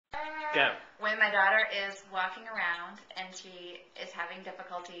Go. When my daughter is walking around and she is having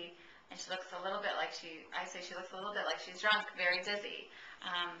difficulty and she looks a little bit like I say she looks a little bit like she's drunk, very dizzy.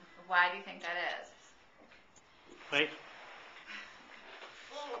 Why do you think that is? Wait.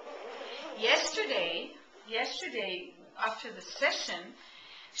 Yesterday, after the session,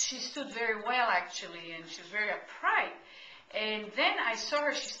 she stood very well actually, and she was very upright. And then I saw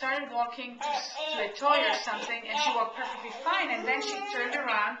her, she started walking to a toy or something, and she walked perfectly fine. And then she turned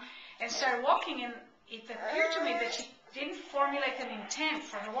around and started walking, and it appeared to me that she didn't formulate an intent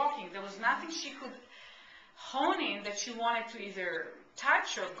for her walking. There was nothing she could hone in that she wanted to either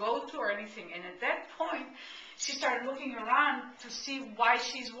touch or go to or anything. And at that point, she started looking around to see why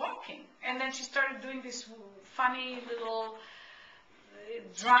she's walking. And then she started doing this funny little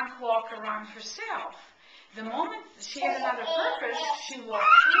drunk walk around herself. The moment she had another purpose, she walked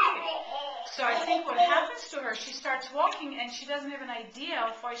freely. So I think what happens to her, she starts walking and she doesn't have an idea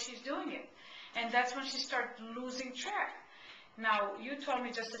of why she's doing it. And that's when she starts losing track. Now, you told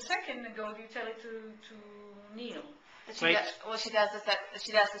me just a second ago, you tell it to Neil. She does this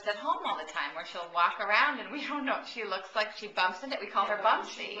at home all the time, where she'll walk around and we don't know. She looks like she bumps into it. We call her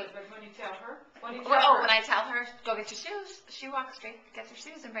Bumpsy. But when you tell her? When I tell her, go get your shoes, she walks straight, gets her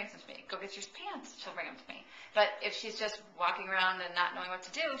shoes and brings them to me. Go get your pants, she'll bring them to me. But if she's just walking around and not knowing what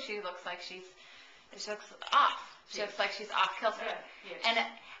to do, she looks like she looks off. She looks like she's off kilter. Yes.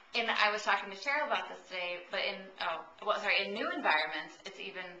 And I was talking to Cheryl about this today, but in new environments, it's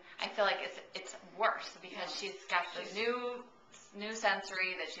even, I feel like it's worse because she's got the new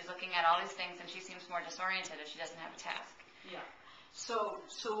sensory that she's looking at all these things, and she seems more disoriented if she doesn't have a task. Yeah. So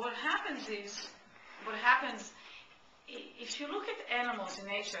what happens if you look at animals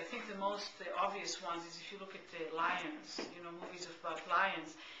in nature, I think the obvious ones is if you look at the lions, movies about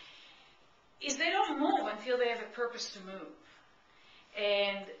lions, is they don't move until they have a purpose to move.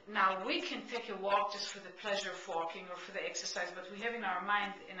 And now we can take a walk just for the pleasure of walking or for the exercise, but we have in our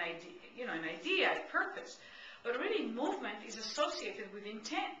mind an idea, a purpose. But really, movement is associated with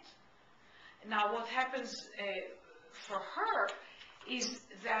intent. Now, what happens for her is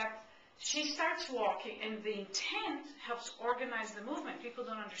that she starts walking, and the intent helps organize the movement. People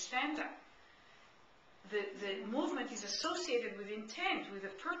don't understand that. The movement is associated with intent, with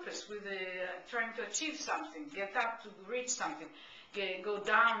a purpose, with trying to achieve something, get up to reach something. Go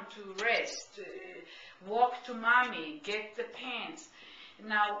down to rest, walk to mommy, get the pants.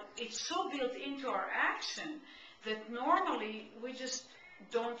 Now, it's so built into our action that normally we just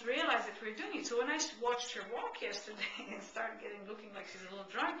don't realize that we're doing it. So when I watched her walk yesterday and started looking like she's a little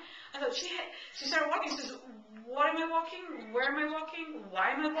drunk, I thought she started walking. She says, what am I walking? Where am I walking?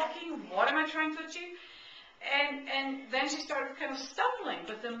 Why am I walking? What am I trying to achieve? And then she started kind of stumbling.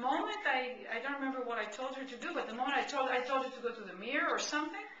 But the moment I don't remember what I told her to do, but the moment I told her to go to the mirror or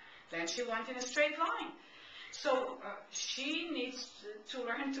something, then she went in a straight line. So she needs to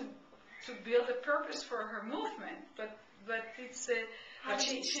learn to build a purpose for her movement. But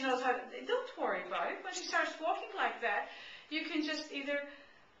she knows how to. Don't worry about it. When she starts walking like that, you can just either,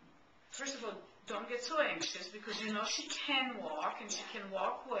 first of all, don't get so anxious because she can walk and she can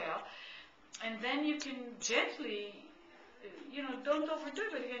walk well. And then you can gently, don't overdo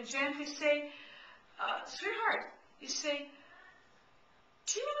it, but you can gently say, sweetheart, you say,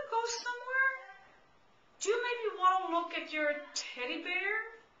 do you want to go somewhere? Do you maybe want to look at your teddy bear?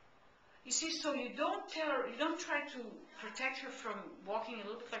 You see, so you don't try to protect her from walking a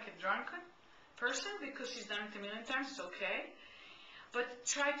little bit like a drunkard person because she's done it a million times, it's okay. But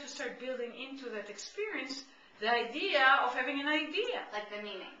try to start building into that experience the idea of having an idea. Like the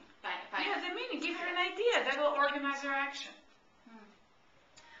meaning. Yeah, the meaning. Give her an idea. That will organize her action.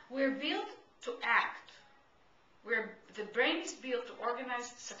 We're built to act. The brain is built to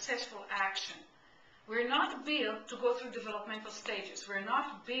organize successful action. We're not built to go through developmental stages. We're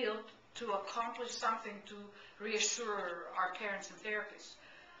not built to accomplish something to reassure our parents and therapists.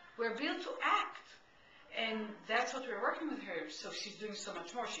 We're built to act. And that's what we're working with her. So she's doing so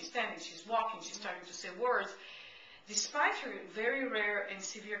much more. She's standing, she's walking, she's starting to say words. Despite her very rare and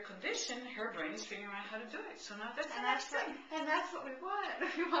severe condition, her brain is figuring out how to do it. So now that's the next thing. And that's what we want.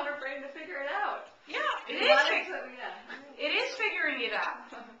 We want our brain to figure it out. Yeah, it is figuring it out.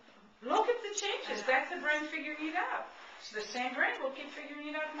 Look at the changes. That's the brain figuring it out. So the same brain will keep figuring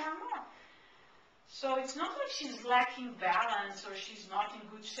it out more and more. So it's not like she's lacking balance or she's not in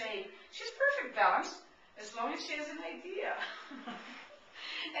good shape. She's perfect balance as long as she has an idea.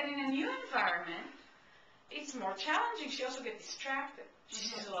 And in a new environment, it's more challenging. She also gets distracted. She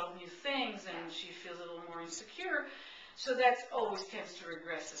sees a lot of new things and she feels a little more insecure. So that always tends to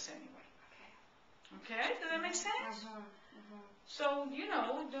regress us anyway. Okay? Does that make sense? So,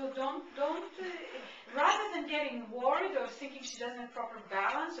 getting worried or thinking she doesn't have proper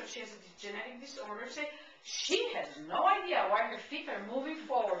balance or she has a genetic disorder, say, she has no idea why her feet are moving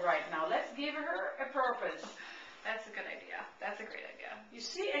forward right now. Let's give her a purpose. That's a good idea. That's a great idea. You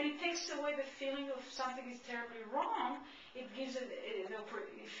see, and it takes away the feeling of something is terribly wrong. It gives a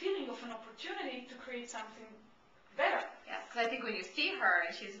feeling of an opportunity to create something better. Yes, because I think when you see her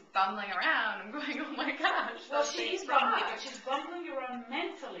and she's bumbling around, I'm going, oh my gosh. Well, she is bumbling, wrong. but she's bumbling around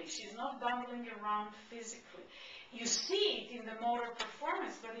mentally. She's not bumbling around physically. You see it in the motor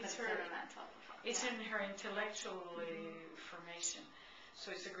performance, but it's her. It's in her intellectual formation.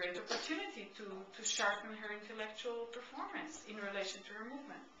 So it's a great opportunity to sharpen her intellectual performance in relation to her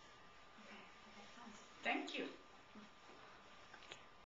movement. Okay, that makes sense. Thank you.